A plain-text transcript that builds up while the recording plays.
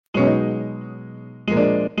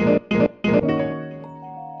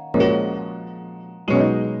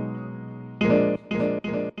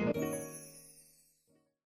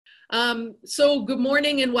So good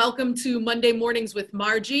morning and welcome to Monday Mornings with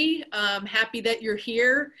Margie. Happy that you're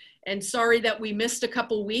here and sorry that we missed a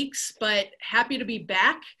couple weeks, but happy to be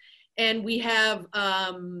back. And we have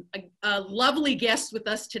a lovely guest with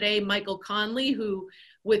us today, Michael Conley, who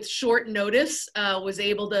with short notice was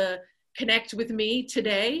able to connect with me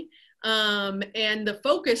today. And the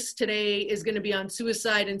focus today is going to be on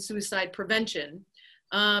suicide and suicide prevention.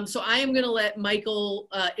 So I am going to let Michael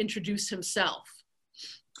introduce himself.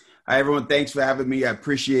 Hi, everyone. Thanks for having me. I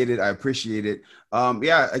appreciate it.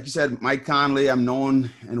 Yeah, like you said, Mike Conley, I'm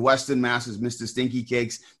known in Western Mass as Mr. Stinky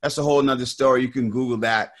Cakes. That's a whole nother story. You can Google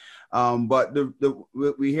that. But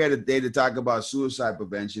we're here today to talk about suicide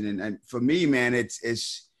prevention. And for me, man, it's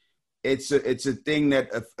a thing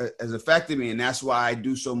that has affected me. And that's why I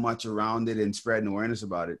do so much around it and spreading awareness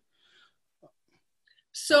about it.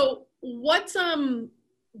 So what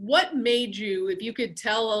made you, if you could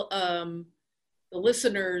tell the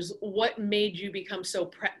listeners, what made you become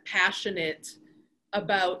so passionate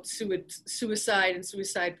about suicide and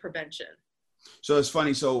suicide prevention? So it's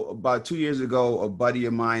funny. So about 2 years ago, a buddy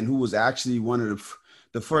of mine who was actually one of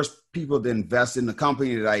the first people to invest in the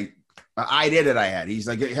company that I had. He's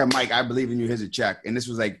like, "Hey, Mike, I believe in you. Here's a check." And this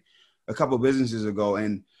was like a couple of businesses ago.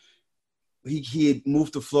 And he had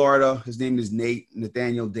moved to Florida. His name is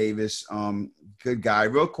Nathaniel Davis. Good guy,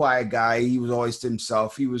 real quiet guy. He was always to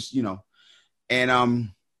himself. He was,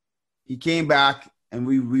 and he came back and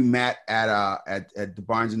we met at the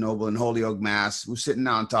Barnes & Noble in Holyoke, Mass. We were sitting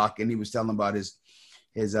down talking. He was telling about his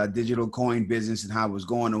digital coin business and how it was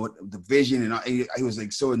going and what the vision. And he was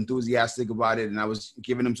like so enthusiastic about it. And I was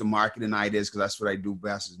giving him some marketing ideas because that's what I do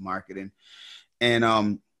best is marketing.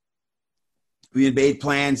 And we had made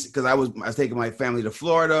plans because I was taking my family to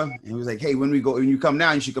Florida. And he was like, "Hey, when you come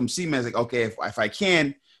down, you should come see me." I was like, "Okay, if I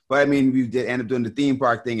can." But I mean, we did end up doing the theme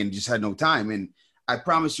park thing and just had no time. And I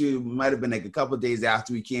promise you, it might have been like a couple of days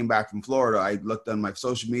after we came back from Florida. I looked on my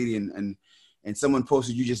social media and someone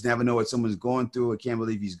posted, "You just never know what someone's going through. I can't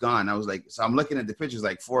believe he's gone." I was like, so I'm looking at the pictures,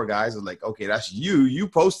 like 4 guys. I'm like, "Okay, that's you. You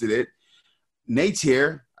posted it. Nate's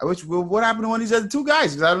here." Well, what happened to one of these other 2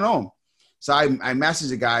 guys? Because I don't know him. So I messaged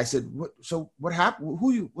the guy. I said, what happened?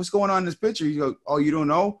 What's going on in this picture? He goes, "Oh, you don't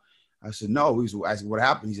know?" I said, "No." I said, "What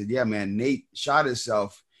happened?" He said, "Yeah, man, Nate shot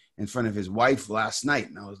himself in front of his wife last night."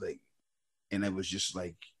 And I was like, and it was just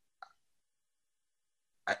like,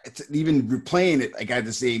 even replaying it, like I had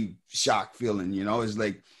the same shock feeling, It's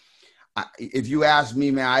like, if you ask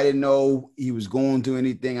me, man, I didn't know he was going through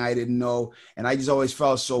anything. I didn't know. And I just always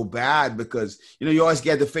felt so bad because, you always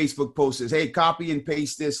get the Facebook post says, "Hey, copy and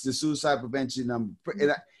paste this to suicide prevention."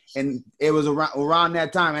 And it was around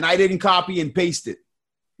that time. And I didn't copy and paste it.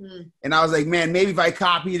 And I was like, man, maybe if I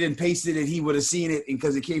copied and pasted it, he would have seen it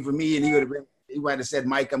because it came from me and he might have said,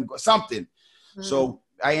 "Mike, I'm something." So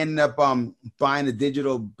I ended up buying a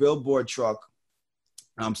digital billboard truck,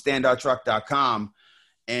 standouttruck.com.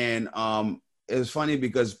 And it was funny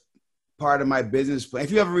because part of my business plan,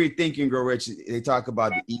 if you ever read Think and Grow Rich, they talk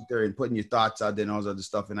about the ether and putting your thoughts out there and all this other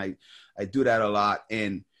stuff. And I do that a lot.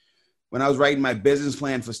 And when I was writing my business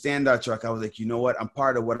plan for Standout Truck, I was like, you know what? I'm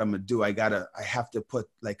part of what I'm going to do. I have to put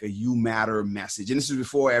like a "You Matter" message. And this was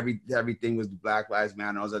before everything was Black Lives Matter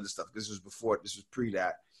and all this other stuff. This was pre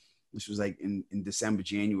that. This was like in December,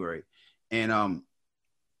 January. And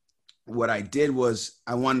what I did was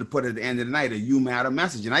I wanted to put at the end of the night a "You Matter"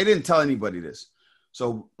 message. And I didn't tell anybody this.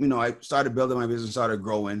 So, I started building my business, started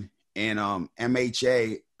growing. And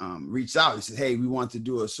MHA reached out and said, "Hey, we want to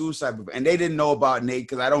do a suicide." And they didn't know about Nate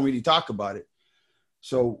because I don't really talk about it.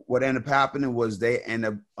 So what ended up happening was they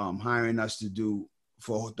ended up hiring us to do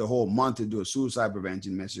for the whole month to do a suicide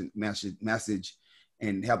prevention message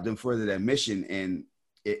and help them further their mission. And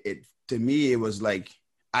it to me, it was like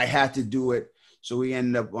I had to do it. So we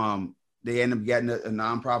ended up, they ended up getting a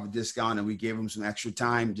nonprofit discount and we gave them some extra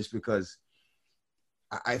time just because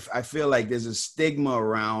I feel like there's a stigma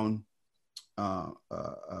around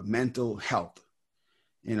mental health,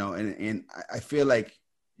 and I feel like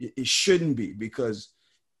it shouldn't be, because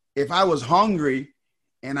if I was hungry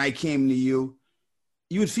and I came to you,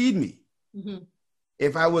 you would feed me. Mm-hmm.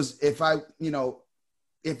 If I was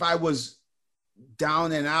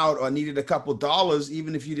down and out or needed a couple dollars,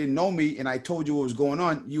 even if you didn't know me and I told you what was going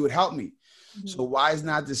on, you would help me. Mm-hmm. So why is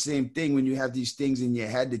not the same thing when you have these things in your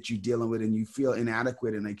head that you're dealing with and you feel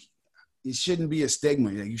inadequate, and like it shouldn't be a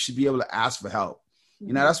stigma. Like, you should be able to ask for help.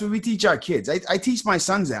 Mm-hmm. That's what we teach our kids. I teach my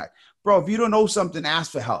sons that, bro, if you don't know something,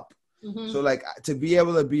 ask for help. Mm-hmm. So like to be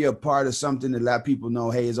able to be a part of something to let people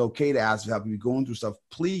know, hey, it's okay to ask for help. If you're going through stuff,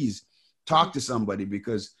 please talk mm-hmm. to somebody,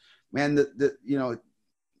 because man,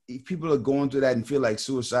 if people are going through that and feel like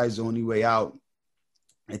suicide is the only way out,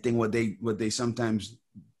 I think what they sometimes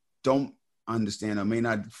don't understand or may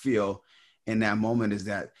not feel in that moment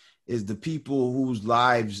is the people whose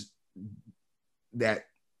lives that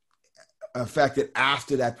affected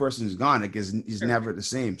after that person is gone. It is never the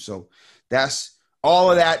same. So that's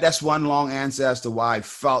all of that. That's one long answer as to why I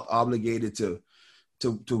felt obligated to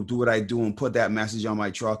do what I do and put that message on my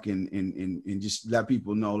truck and just let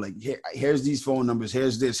people know, like, here's these phone numbers,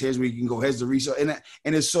 here's this, here's where you can go, here's the resource.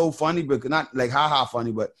 And it's so funny, but not like haha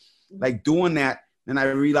funny, but like doing that. And I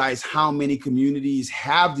realized how many communities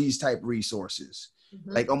have these type of resources.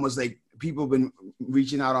 Mm-hmm. Like almost like people have been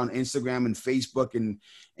reaching out on Instagram and Facebook and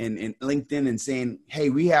LinkedIn and saying, hey,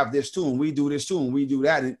 we have this too, and we do this too, and we do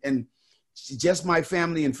that. And just my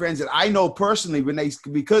family and friends that I know personally,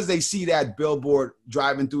 because they see that billboard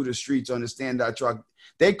driving through the streets on the standout truck,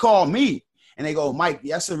 they call me and they go, Mike,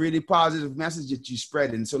 that's a really positive message that you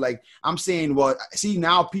spread. And so like, I'm saying, well, see,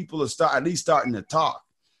 now people are at least starting to talk.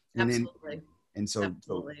 And Absolutely. So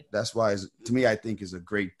that's why, to me, I think is a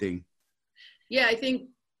great thing. Yeah, I think,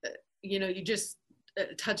 you just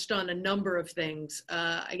touched on a number of things.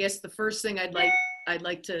 I guess the first thing I'd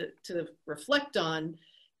like to reflect on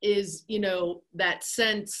is, that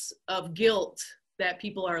sense of guilt that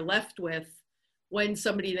people are left with when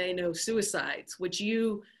somebody they know suicides, which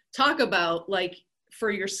you talk about, like, for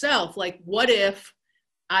yourself, like, what if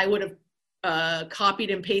I would have copied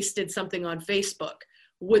and pasted something on Facebook?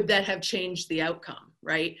 Would that have changed the outcome,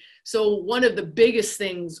 right? So one of the biggest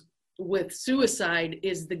things with suicide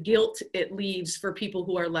is the guilt it leaves for people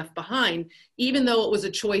who are left behind, even though it was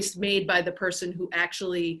a choice made by the person who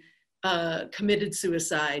actually committed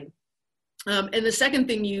suicide. And the second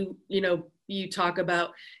thing you talk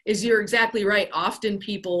about is, you're exactly right. Often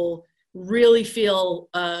people really feel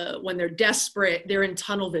when they're desperate, they're in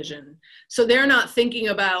tunnel vision. So they're not thinking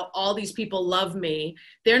about all these people love me.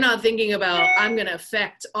 They're not thinking about, I'm going to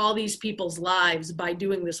affect all these people's lives by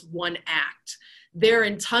doing this one act. They're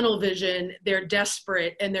in tunnel vision, they're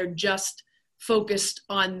desperate, and they're just focused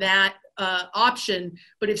on that option.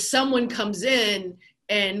 But if someone comes in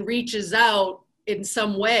and reaches out in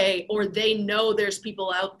some way, or they know there's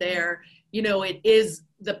people out there,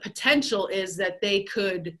 the potential is that they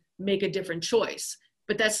could make a different choice,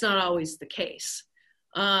 but that's not always the case.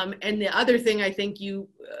 And the other thing I think you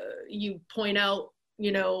point out,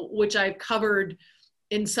 which I've covered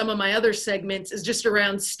in some of my other segments, is just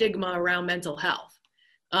around stigma around mental health.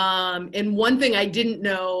 And one thing I didn't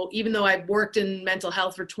know, even though I've worked in mental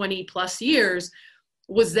health for 20 plus years,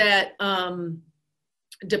 was that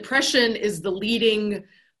depression is the leading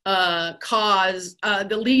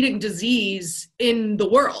the leading disease in the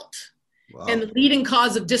world. Wow. And the leading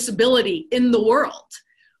cause of disability in the world.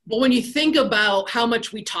 But when you think about how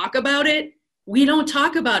much we talk about it, we don't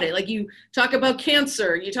talk about it. Like, you talk about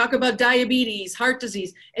cancer, you talk about diabetes, heart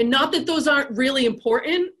disease, and not that those aren't really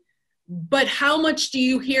important, but how much do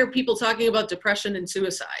you hear people talking about depression and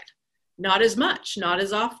suicide? Not as much, not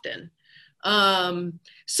as often.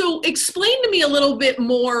 So explain to me a little bit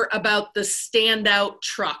more about the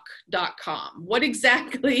standouttruck.com. What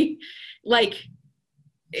exactly,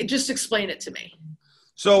 just explain it to me.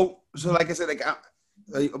 So like I said,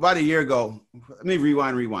 about a year ago, let me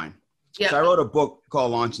rewind. Yep. So I wrote a book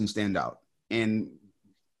called Launch and Stand Out. And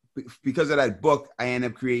because of that book, I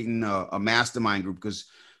ended up creating a mastermind group, because,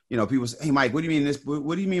 people say, hey, Mike, what do you mean this?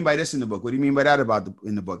 What do you mean by this in the book? What do you mean by that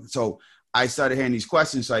in the book? So I started hearing these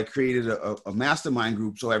questions. So I created a mastermind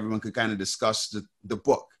group so everyone could kind of discuss the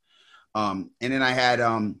book. And then I had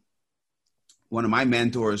one of my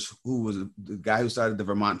mentors, who was the guy who started the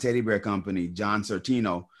Vermont Teddy Bear Company, John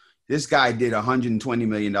Sortino. This guy did $120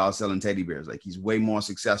 million selling teddy bears. Like, he's way more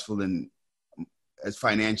successful as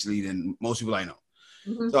financially than most people I know.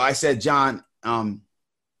 Mm-hmm. So I said, John, help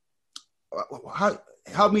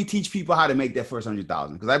me teach people how to make their first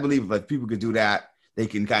 100,000. Because I believe if people could do that, they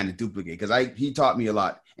can kind of duplicate. Because he taught me a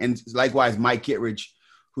lot. And likewise, Mike Kittredge,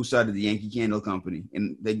 who started the Yankee Candle Company.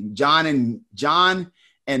 And John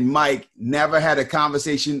and Mike never had a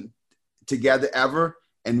conversation together ever.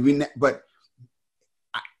 But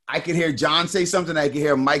I could hear John say something. I could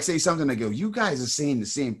hear Mike say something. I go, you guys are saying the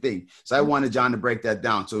same thing. So I wanted John to break that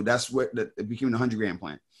down. So that's where it became the 100-grand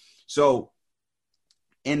plan. So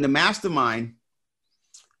in the mastermind,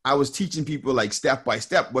 I was teaching people, like, step by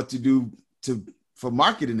step what to do for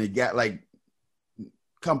marketing to get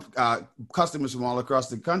customers from all across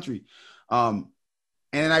the country. And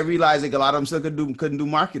then I realized, like, a lot of them still couldn't do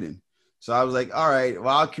marketing. So I was like, all right,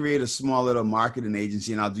 well, I'll create a small little marketing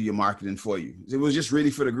agency and I'll do your marketing for you. It was just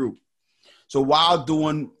really for the group. So while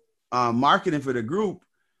doing marketing for the group,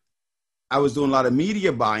 I was doing a lot of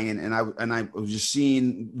media buying, and I was just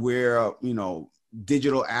seeing where,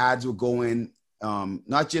 digital ads were going,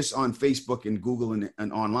 not just on Facebook and Google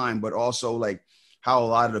and online, but also like how a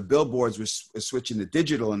lot of the billboards were switching to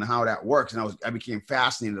digital and how that works. And I became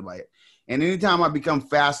fascinated by it. And anytime I become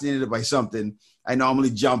fascinated by something, I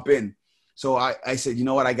normally jump in. So I said, you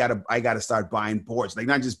know what, I gotta start buying boards, like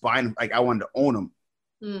not just buying them, like I wanted to own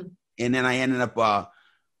them. And then I ended up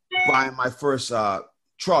buying my first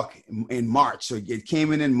truck in March. So it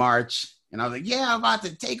came in March, and I was like, yeah, I'm about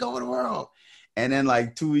to take over the world. And then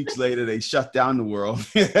like 2 weeks later, they shut down the world.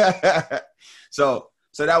 So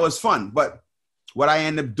that was fun. But what I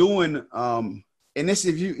ended up doing, and this,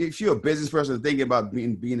 if you're a business person thinking about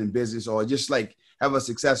being in business or just like have a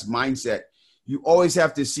success mindset, you always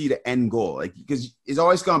have to see the end goal, like, because it's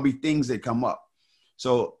always going to be things that come up.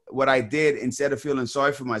 So what I did, instead of feeling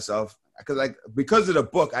sorry for myself, because of the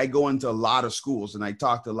book, I go into a lot of schools and I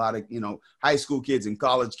talk to a lot of, high school kids and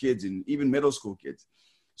college kids and even middle school kids.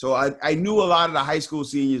 So I knew a lot of the high school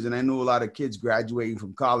seniors and I knew a lot of kids graduating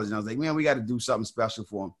from college. And I was like, man, we got to do something special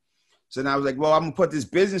for them. So then I was like, well, I'm going to put this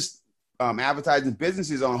business, advertising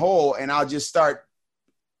businesses on hold, and I'll just start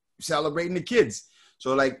celebrating the kids.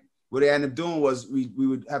 So like, what I ended up doing was we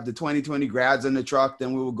would have the 2020 grads in the truck.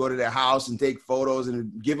 Then we would go to their house and take photos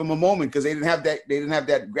and give them a moment, because they didn't have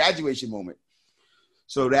that graduation moment.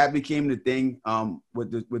 So that became the thing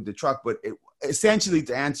with the truck. But essentially,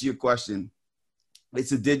 to answer your question,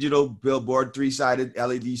 it's a digital billboard, 3-sided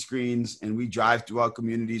LED screens, and we drive through our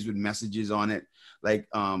communities with messages on it. Like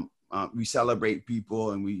we celebrate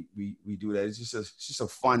people, and we do that. It's just a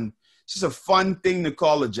fun thing to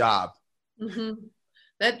call a job. Mm-hmm.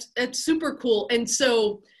 That's super cool. And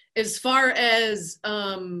so as far as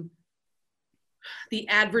the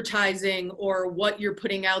advertising or what you're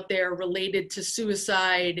putting out there related to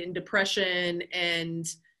suicide and depression and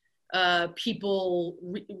people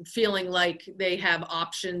feeling like they have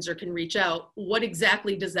options or can reach out, what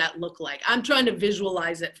exactly does that look like? I'm trying to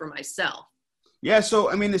visualize it for myself. Yeah.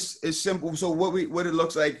 So, I mean, it's simple. So what it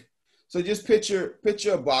looks like, so just picture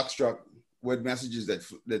a box truck with messages that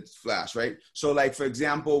flash, right? So like, for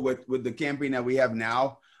example, with the campaign that we have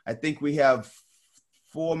now, I think we have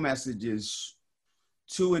 4 messages,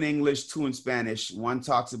 2 in English, 2 in Spanish. One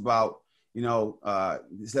talks about,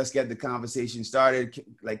 let's get the conversation started.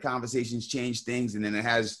 Like, conversations change things. And then it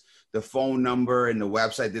has the phone number and the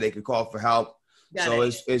website that they could call for help.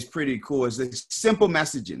 It's pretty cool. It's like simple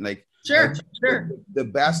messaging. Like, sure. The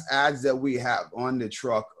best ads that we have on the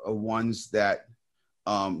truck are ones that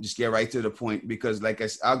just get right to the point, because like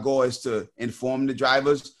our goal is to inform the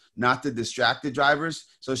drivers, not to distract the drivers.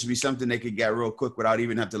 So it should be something they could get real quick without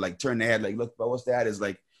even have to like turn their head, like, look, but what's that? Is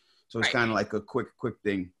like, so it's kind of like a quick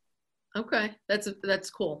thing. Okay. That's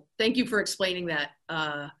cool. Thank you for explaining that.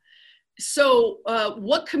 So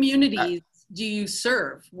what communities do you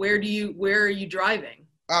serve? Where are you driving?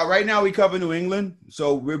 Right now we cover New England.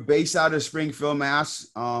 So we're based out of Springfield, Mass.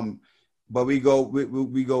 But we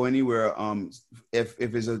go anywhere. If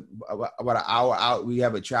it's about an hour out, we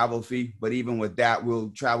have a travel fee. But even with that,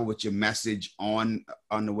 we'll travel with your message on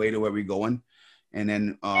the way to where we're going. And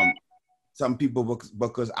then some people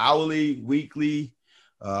book us hourly, weekly,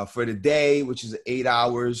 for the day, which is 8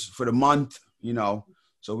 hours, for the month.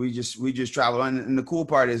 So we just travel. And the cool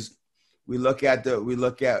part is we look at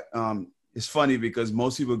it's funny because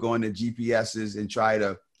most people go into GPSs and try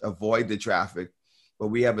to avoid the traffic. But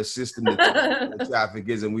we have a system that the traffic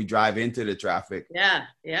is, and we drive into the traffic. Yeah.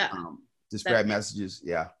 To spread messages.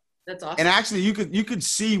 Yeah. That's awesome. And actually, you could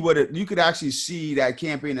see you could actually see that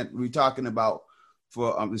campaign that we're talking about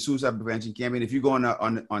for the suicide prevention campaign. If you go on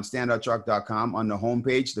standouttruck.com on the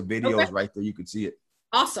homepage, the video is right there. You could see it.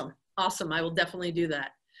 Awesome. I will definitely do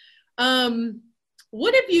that.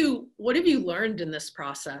 What have you learned in this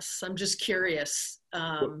process? I'm just curious.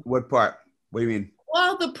 What part? What do you mean?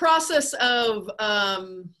 Well, the process of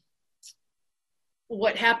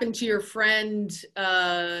what happened to your friend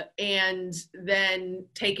and then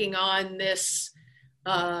taking on this,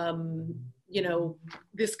 this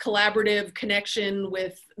collaborative connection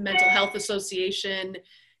with Mental Health Association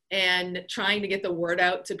and trying to get the word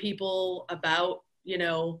out to people about,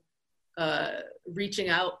 reaching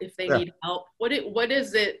out if they need help. What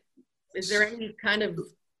is it? Is there any kind of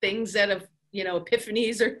things that have,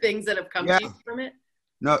 epiphanies or things that have come to you from it?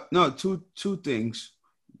 No, two things.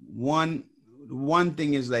 One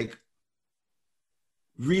thing is like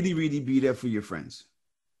really, really be there for your friends.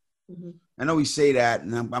 Mm-hmm. I know we say that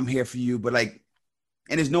and I'm here for you, but like,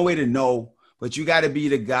 and there's no way to know, but you got to be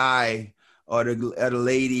the guy or the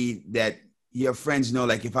lady that your friends know,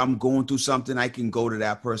 like, if I'm going through something, I can go to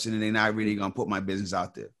that person and they're not really going to put my business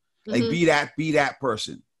out there. Mm-hmm. Like be that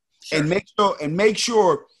person. Sure. And make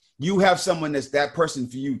sure you have someone that's that person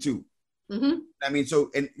for you too. Mm-hmm. I mean, so,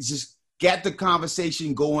 and just get the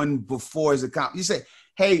conversation going before as a you say,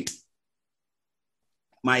 hey,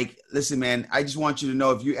 Mike, listen, man, I just want you to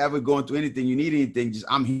know if you ever going through anything, you need anything, just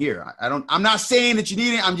I'm here. I'm not saying that you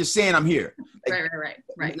need it. I'm just saying I'm here. Like,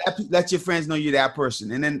 Right. Let your friends know you're that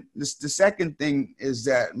person. And then the second thing is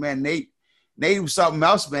that, man, Nate was something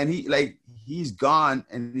else, man. He's gone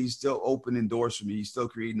and he's still opening doors for me. He's still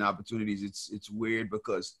creating opportunities. It's weird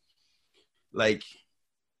because like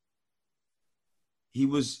he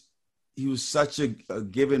was such a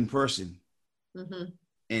given person. Mm-hmm.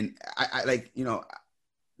 And I like, you know,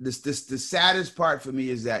 the saddest part for me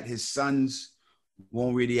is that his sons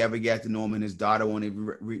won't really ever get to know him and his daughter won't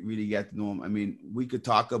even really get to know him. I mean, we could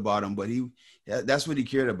talk about him, but that's what he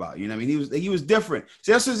cared about. You know what I mean? He was different.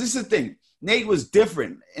 So this is the thing. Nate was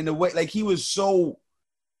different in the way, like he was so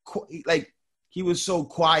quiet. He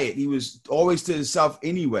was always to himself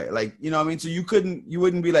anyway. Like, you know what I mean? So you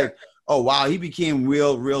wouldn't be like, oh, wow, he became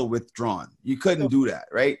real withdrawn. You couldn't do that.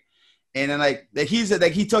 Right. And then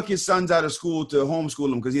he took his sons out of school to homeschool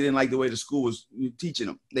them because he didn't like the way the school was teaching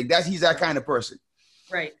them. Like he's that kind of person.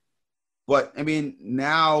 Right. But I mean,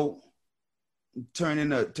 now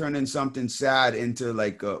turning something sad into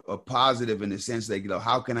like a positive in a sense, like, you know,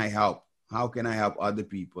 how can I help? How can I help other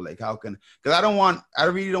people? Like, because I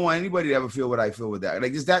really don't want anybody to ever feel what I feel with that.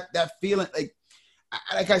 Like, just that feeling,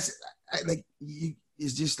 like I said,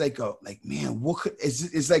 it's just like man,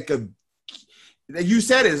 it's like you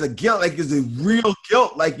said it's a guilt, like it's a real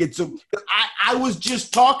guilt. Like I was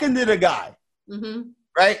just talking to the guy. Mm-hmm.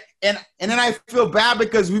 Right. And then I feel bad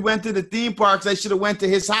because we went to the theme parks. I should have went to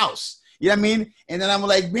his house. You know what I mean? And then I'm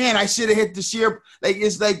like, man, I should have hit the share. Like,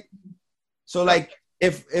 it's like, so like,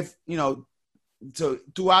 if, you know, so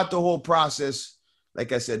throughout the whole process,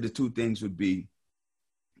 like I said, the two things would be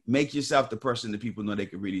make yourself the person that people know they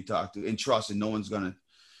can really talk to and trust, and no one's going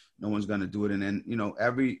to do it. And then, you know,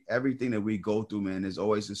 everything that we go through, man, is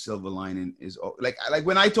always a silver lining. Is like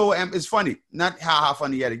when I told him, it's funny, not how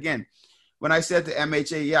funny yet again. When I said to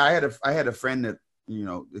MHA, yeah, I had a friend that, you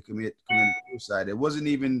know, that committed suicide. It wasn't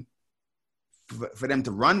even for them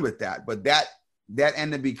to run with that, but that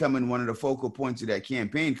ended up becoming one of the focal points of that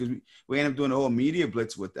campaign because we ended up doing a whole media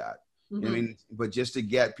blitz with that. Mm-hmm. You know what I mean? But just to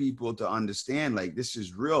get people to understand, like, this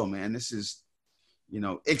is real, man. This is, you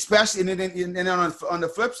know, especially and then on the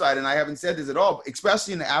flip side, and I haven't said this at all,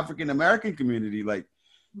 especially in the African American community, like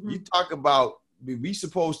mm-hmm. you talk about we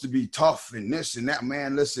supposed to be tough and this and that,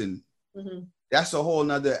 man. Listen. Mm-hmm. That's a whole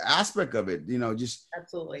nother aspect of it, you know, just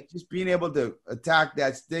absolutely just being able to attack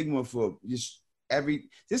that stigma for just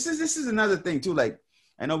this is another thing too. Like,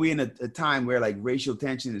 I know we're in a time where like racial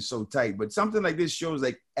tension is so tight, but something like this shows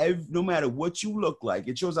like no matter what you look like,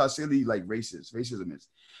 it shows how silly like racism is.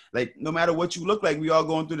 Like, no matter what you look like, we all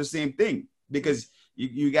going through the same thing because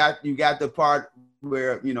you got the part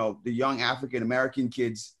where, you know, the young African American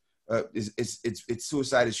kids, it's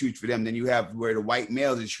suicide is huge for them. Then you have where the white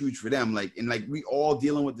males is huge for them. Like, and like we all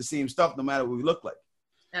dealing with the same stuff, no matter what we look like.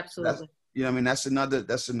 Absolutely. You know what I mean?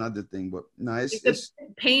 That's another thing. But no, it's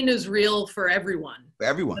pain is real for everyone. For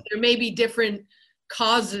everyone. But there may be different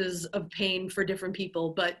causes of pain for different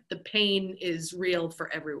people, but the pain is real for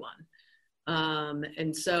everyone.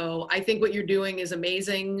 And so I think what you're doing is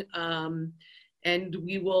amazing. And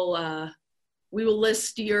we will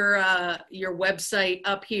list your website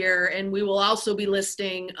up here, and we will also be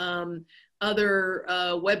listing other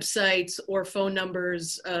websites or phone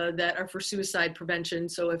numbers that are for suicide prevention.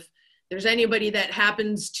 So if there's anybody that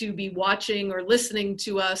happens to be watching or listening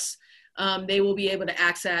to us, they will be able to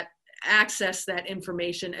access that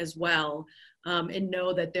information as well, and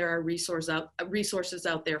know that there are resources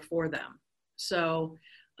out there for them. So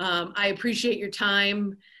I appreciate your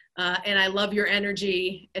time. And I love your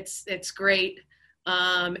energy. It's great.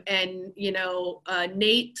 And you know,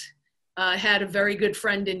 Nate had a very good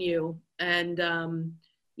friend in you, and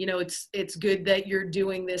you know, it's good that you're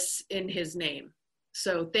doing this in his name.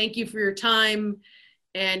 So thank you for your time,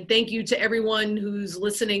 and thank you to everyone who's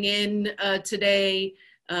listening in today.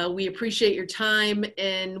 We appreciate your time,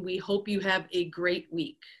 and we hope you have a great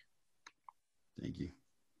week. Thank you.